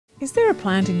Is there a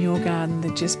plant in your garden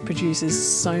that just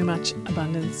produces so much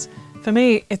abundance? For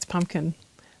me, it's pumpkin.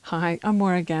 Hi, I'm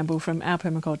Morag from Our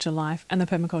Permaculture Life and the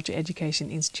Permaculture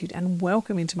Education Institute, and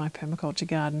welcome into my permaculture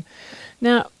garden.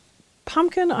 Now,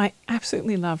 pumpkin I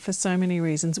absolutely love for so many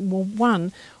reasons. Well,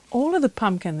 one, all of the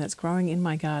pumpkin that's growing in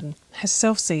my garden has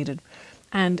self-seeded,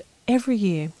 and every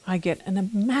year I get a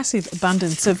massive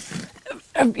abundance of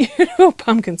beautiful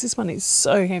pumpkins. This one is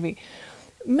so heavy.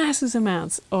 Massive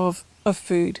amounts of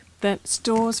food that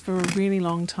stores for a really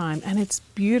long time, and it's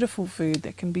beautiful food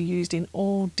that can be used in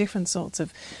all different sorts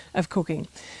of cooking.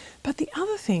 But the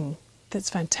other thing that's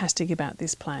fantastic about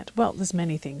this plant, well, there's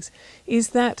many things, is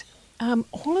that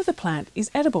all of the plant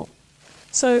is edible.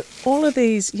 So all of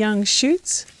these young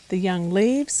shoots, the young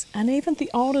leaves, and even the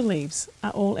older leaves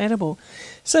are all edible.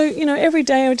 So, you know, every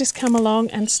day I would just come along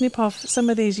and snip off some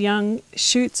of these young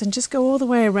shoots and just go all the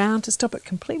way around to stop it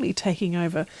completely taking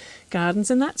over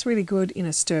gardens, and that's really good in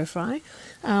a stir fry.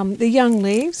 The young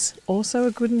leaves also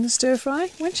are good in a stir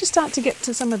fry. Once you start to get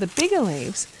to some of the bigger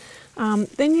leaves,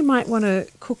 then you might want to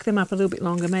cook them up a little bit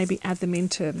longer, maybe add them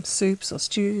into soups or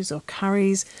stews or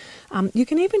curries. You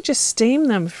can even just steam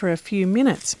them for a few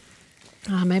minutes.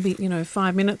 Maybe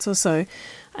 5 minutes or so,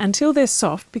 until they're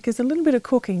soft, because a little bit of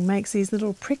cooking makes these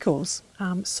little prickles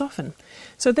soften.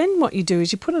 So then what you do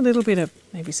is you put a little bit of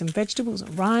maybe some vegetables or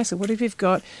rice or whatever you've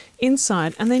got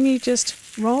inside, and then you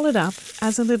just roll it up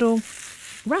as a little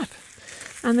wrap,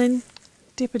 and then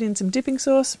dip it in some dipping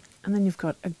sauce, and then you've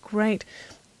got a great,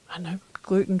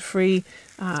 gluten-free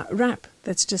wrap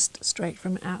that's just straight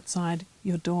from outside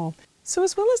your door. So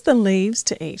as well as the leaves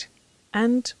to eat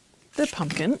and the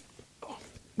pumpkin,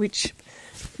 which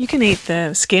you can eat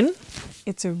the skin.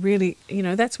 It's a really,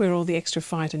 that's where all the extra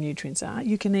phytonutrients are.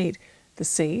 You can eat the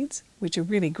seeds, which are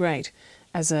really great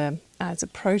as a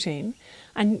protein.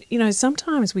 And,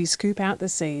 sometimes we scoop out the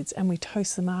seeds and we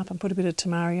toast them up and put a bit of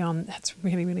tamari on. That's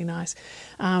really, really nice.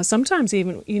 Sometimes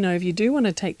even, if you do want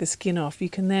to take the skin off, you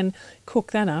can then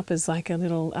cook that up as like a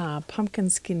little pumpkin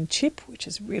skin chip, which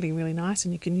is really, really nice.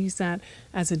 And you can use that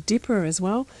as a dipper as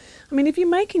well. I mean, if you're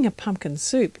making a pumpkin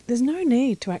soup, there's no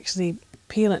need to actually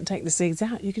peel it and take the seeds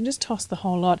out. You can just toss the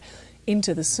whole lot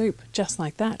into the soup just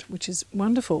like that, which is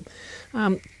wonderful.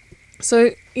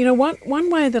 So, one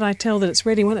way that I tell that it's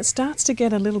ready, when it starts to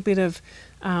get a little bit of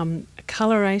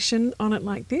coloration on it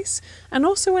like this, and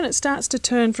also when it starts to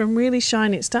turn from really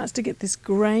shiny, it starts to get this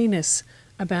greyness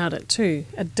about it too,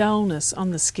 a dullness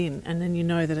on the skin, and then you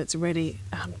know that it's ready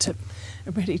to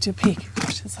pick.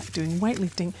 Gosh, it's like doing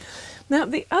weightlifting. Now,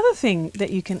 the other thing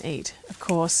that you can eat, of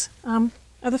course, are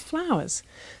the flowers.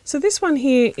 So this one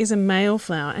here is a male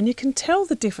flower, and you can tell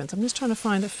the difference. I'm just trying to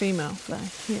find a female flower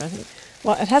here, I think.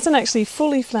 Well, it hasn't actually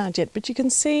fully flowered yet, but you can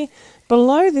see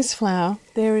below this flower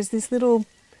there is this little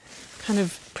kind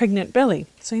of pregnant belly.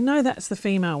 So you know that's the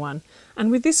female one.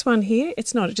 And with this one here,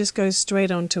 it's not. It just goes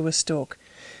straight onto a stalk.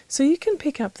 So you can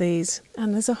pick up these,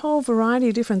 and there's a whole variety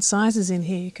of different sizes in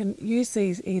here. You can use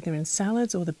these either in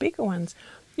salads, or the bigger ones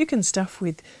you can stuff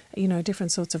with,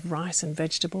 different sorts of rice and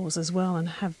vegetables as well, and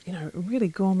have, really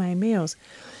gourmet meals.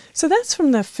 So that's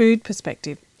from the food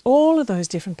perspective. All of those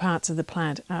different parts of the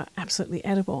plant are absolutely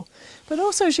edible. But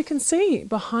also, as you can see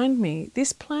behind me,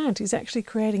 this plant is actually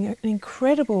creating an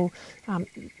incredible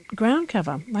ground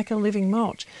cover, like a living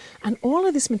mulch. And all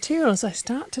of this material, as I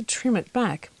start to trim it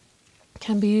back,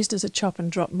 can be used as a chop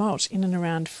and drop mulch in and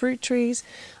around fruit trees.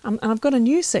 And I've got a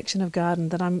new section of garden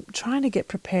that I'm trying to get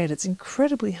prepared. It's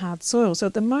incredibly hard soil. So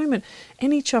at the moment,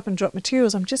 any chop and drop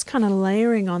materials, I'm just kind of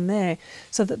layering on there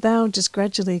so that they'll just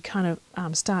gradually kind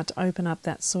of start to open up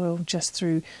that soil just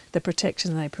through the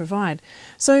protection they provide.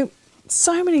 So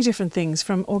many different things,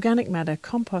 from organic matter,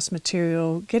 compost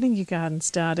material, getting your garden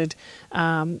started,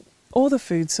 all the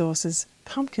food sources.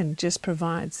 Pumpkin just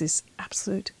provides this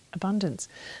absolute abundance.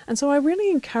 And so I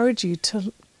really encourage you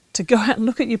to go out and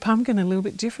look at your pumpkin a little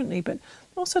bit differently, but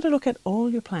also to look at all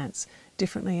your plants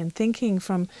differently, and thinking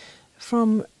from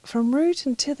root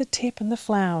and to the tip and the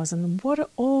flowers, and what are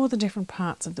all the different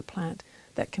parts of the plant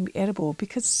that can be edible.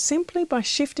 Because simply by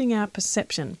shifting our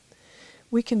perception,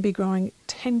 we can be growing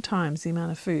 10 times the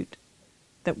amount of food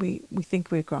that we think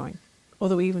we're growing, or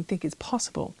that we even think is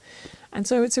possible. And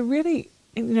so it's a really,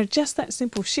 just that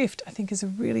simple shift, I think, is a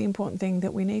really important thing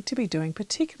that we need to be doing,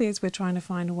 particularly as we're trying to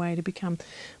find a way to become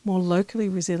more locally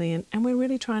resilient, and we're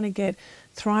really trying to get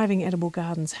thriving edible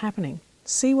gardens happening.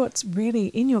 See what's really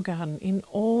in your garden, in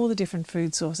all the different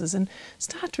food sources, and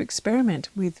start to experiment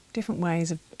with different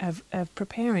ways of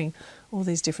preparing all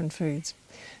these different foods.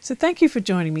 So thank you for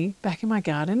joining me back in my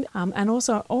garden, and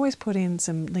also I always put in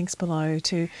some links below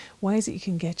to ways that you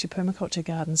can get your permaculture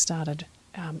garden started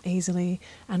easily,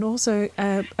 and also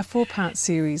a 4-part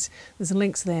series. There's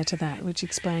links there to that which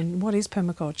explain what is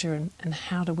permaculture and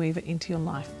how to weave it into your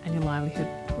life and your livelihood.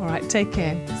 All right, take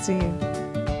care. See you.